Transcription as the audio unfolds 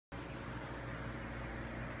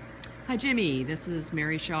Hi Jimmy, this is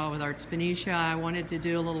Mary Shaw with Arts Benicia. I wanted to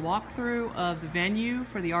do a little walkthrough of the venue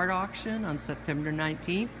for the art auction on September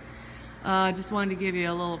 19th. Just wanted to give you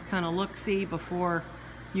a little kind of look-see before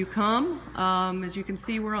you come. As you can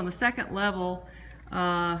see, we're on the second level.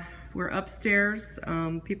 We're upstairs.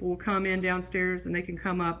 People will come in downstairs and they can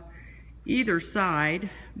come up either side.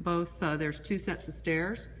 There's two sets of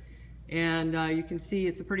stairs. And you can see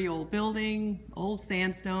it's a pretty old building, old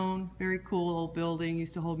sandstone, very cool old building,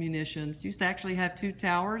 used to hold munitions. Used to actually have two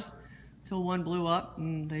towers till one blew up,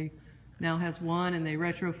 and they now has one, and they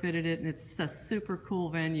retrofitted it, and it's a super cool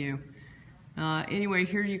venue. Anyway,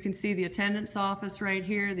 here you can see the attendance office right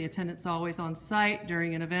here. The attendant's always on site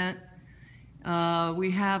during an event.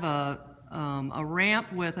 We have a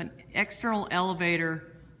ramp with an external elevator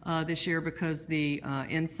this year because the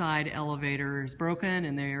inside elevator is broken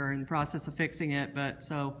and they are in the process of fixing it, but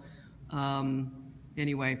so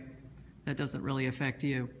anyway, that doesn't really affect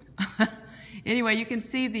you. Anyway, you can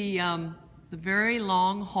see the very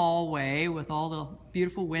long hallway with all the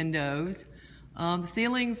beautiful windows. The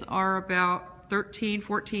ceilings are about 13,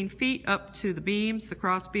 14 feet up to the beams, the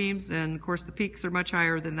cross beams, and of course the peaks are much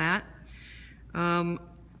higher than that.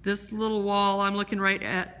 This little wall I'm looking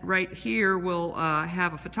right here will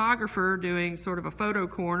have a photographer doing sort of a photo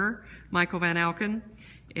corner, Michael Van Alken,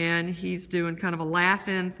 and he's doing kind of a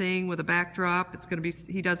laugh-in thing with a backdrop. It's going to be,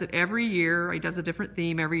 he does it every year. He does a different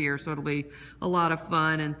theme every year, so it'll be a lot of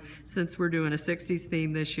fun. And since we're doing a 60s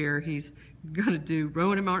theme this year, he's going to do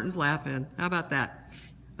Rowan and Martin's Laugh-In. How about that?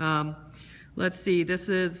 Let's see,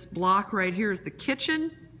 this block right here is the kitchen.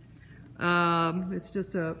 It's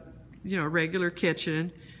just a regular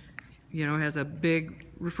kitchen. Has a big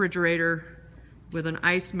refrigerator with an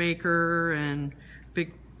ice maker and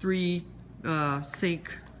big 3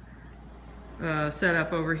 sink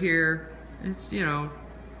setup over here. It's, got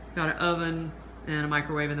an oven and a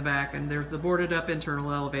microwave in the back, and there's the boarded up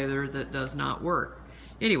internal elevator that does not work.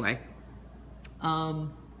 Anyway,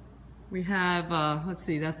 we have, let's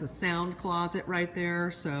see, that's a sound closet right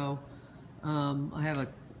there. So I have a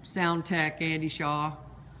sound tech, Andy Shaw,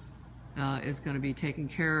 is going to be taking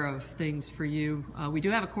care of things for you. We do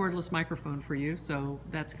have a cordless microphone for you, so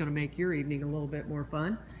that's going to make your evening a little bit more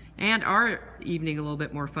fun, and our evening a little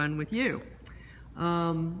bit more fun with you.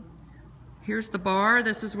 Here's the bar.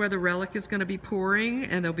 This is where the relic is going to be pouring,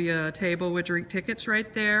 and there'll be a table with drink tickets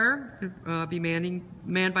right there, be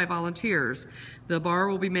manned by volunteers. The bar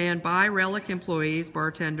will be manned by relic employees,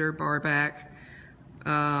 bartender, barback,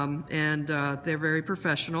 and they're very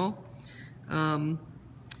professional.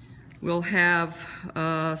 We'll have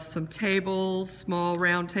some tables, small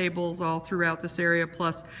round tables all throughout this area,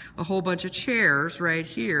 plus a whole bunch of chairs right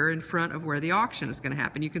here in front of where the auction is going to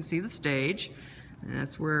happen. You can see the stage. And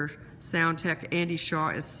that's where sound tech Andy Shaw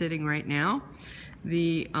is sitting right now.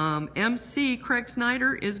 The MC, Craig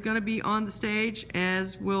Snyder, is going to be on the stage,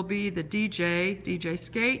 as will be the DJ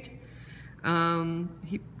Skate.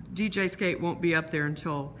 DJ Skate won't be up there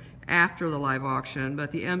until after the live auction,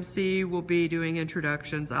 but the MC will be doing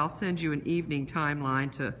introductions. I'll send you an evening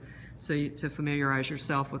timeline to familiarize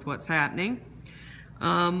yourself with what's happening.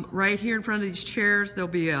 Right here in front of these chairs, there'll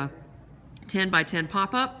be a 10 by 10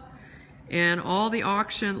 pop-up, and all the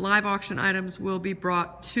live auction items will be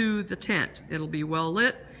brought to the tent. It'll be well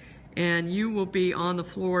lit, and you will be on the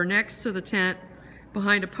floor next to the tent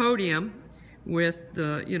behind a podium with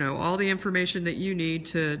all the information that you need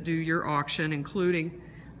to do your auction, including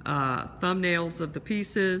thumbnails of the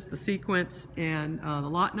pieces, the sequence, and the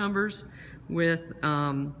lot numbers, with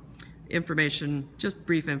information, just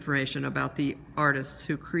brief information about the artists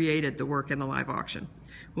who created the work in the live auction.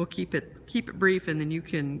 We'll keep it brief, and then you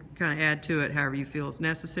can kind of add to it however you feel is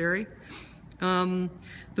necessary. The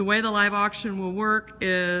way the live auction will work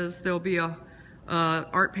is there'll be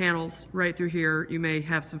art panels right through here. You may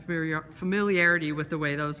have some familiarity with the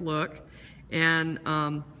way those look, and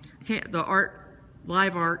the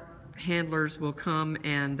live art handlers will come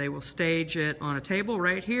and they will stage it on a table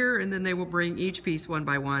right here, and then they will bring each piece one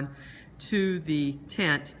by one to the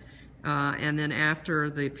tent, and then after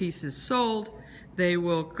the piece is sold, they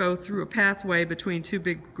will go through a pathway between two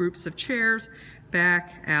big groups of chairs,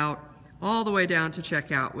 back out all the way down to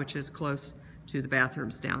checkout, which is close to the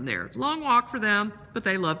bathrooms down there. It's a long walk for them, but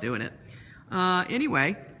they love doing it.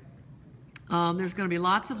 Anyway, there's going to be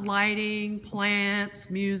lots of lighting, plants,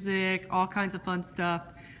 music, all kinds of fun stuff.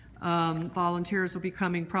 Volunteers will be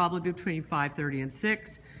coming probably between 5:30 and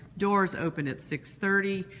 6. Doors open at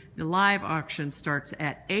 6:30. The live auction starts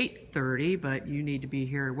at 8:30, but you need to be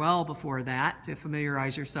here well before that to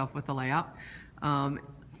familiarize yourself with the layout.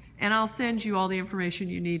 And I'll send you all the information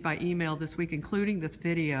you need by email this week, including this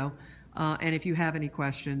video. And if you have any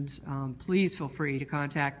questions, please feel free to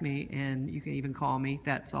contact me, and you can even call me.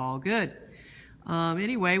 That's all good.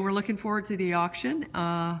 Anyway, we're looking forward to the auction,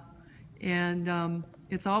 and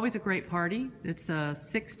it's always a great party. It's a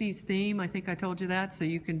 60s theme. I think I told you that, so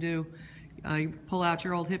you can do you pull out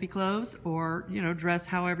your old hippie clothes, or dress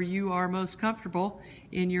however you are most comfortable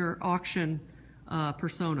in your auction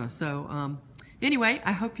persona. So anyway,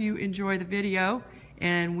 I hope you enjoy the video,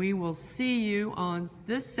 and we will see you on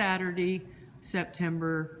this Saturday,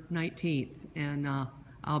 September 19th, and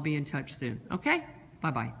I'll be in touch soon. Okay?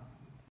 Bye-bye.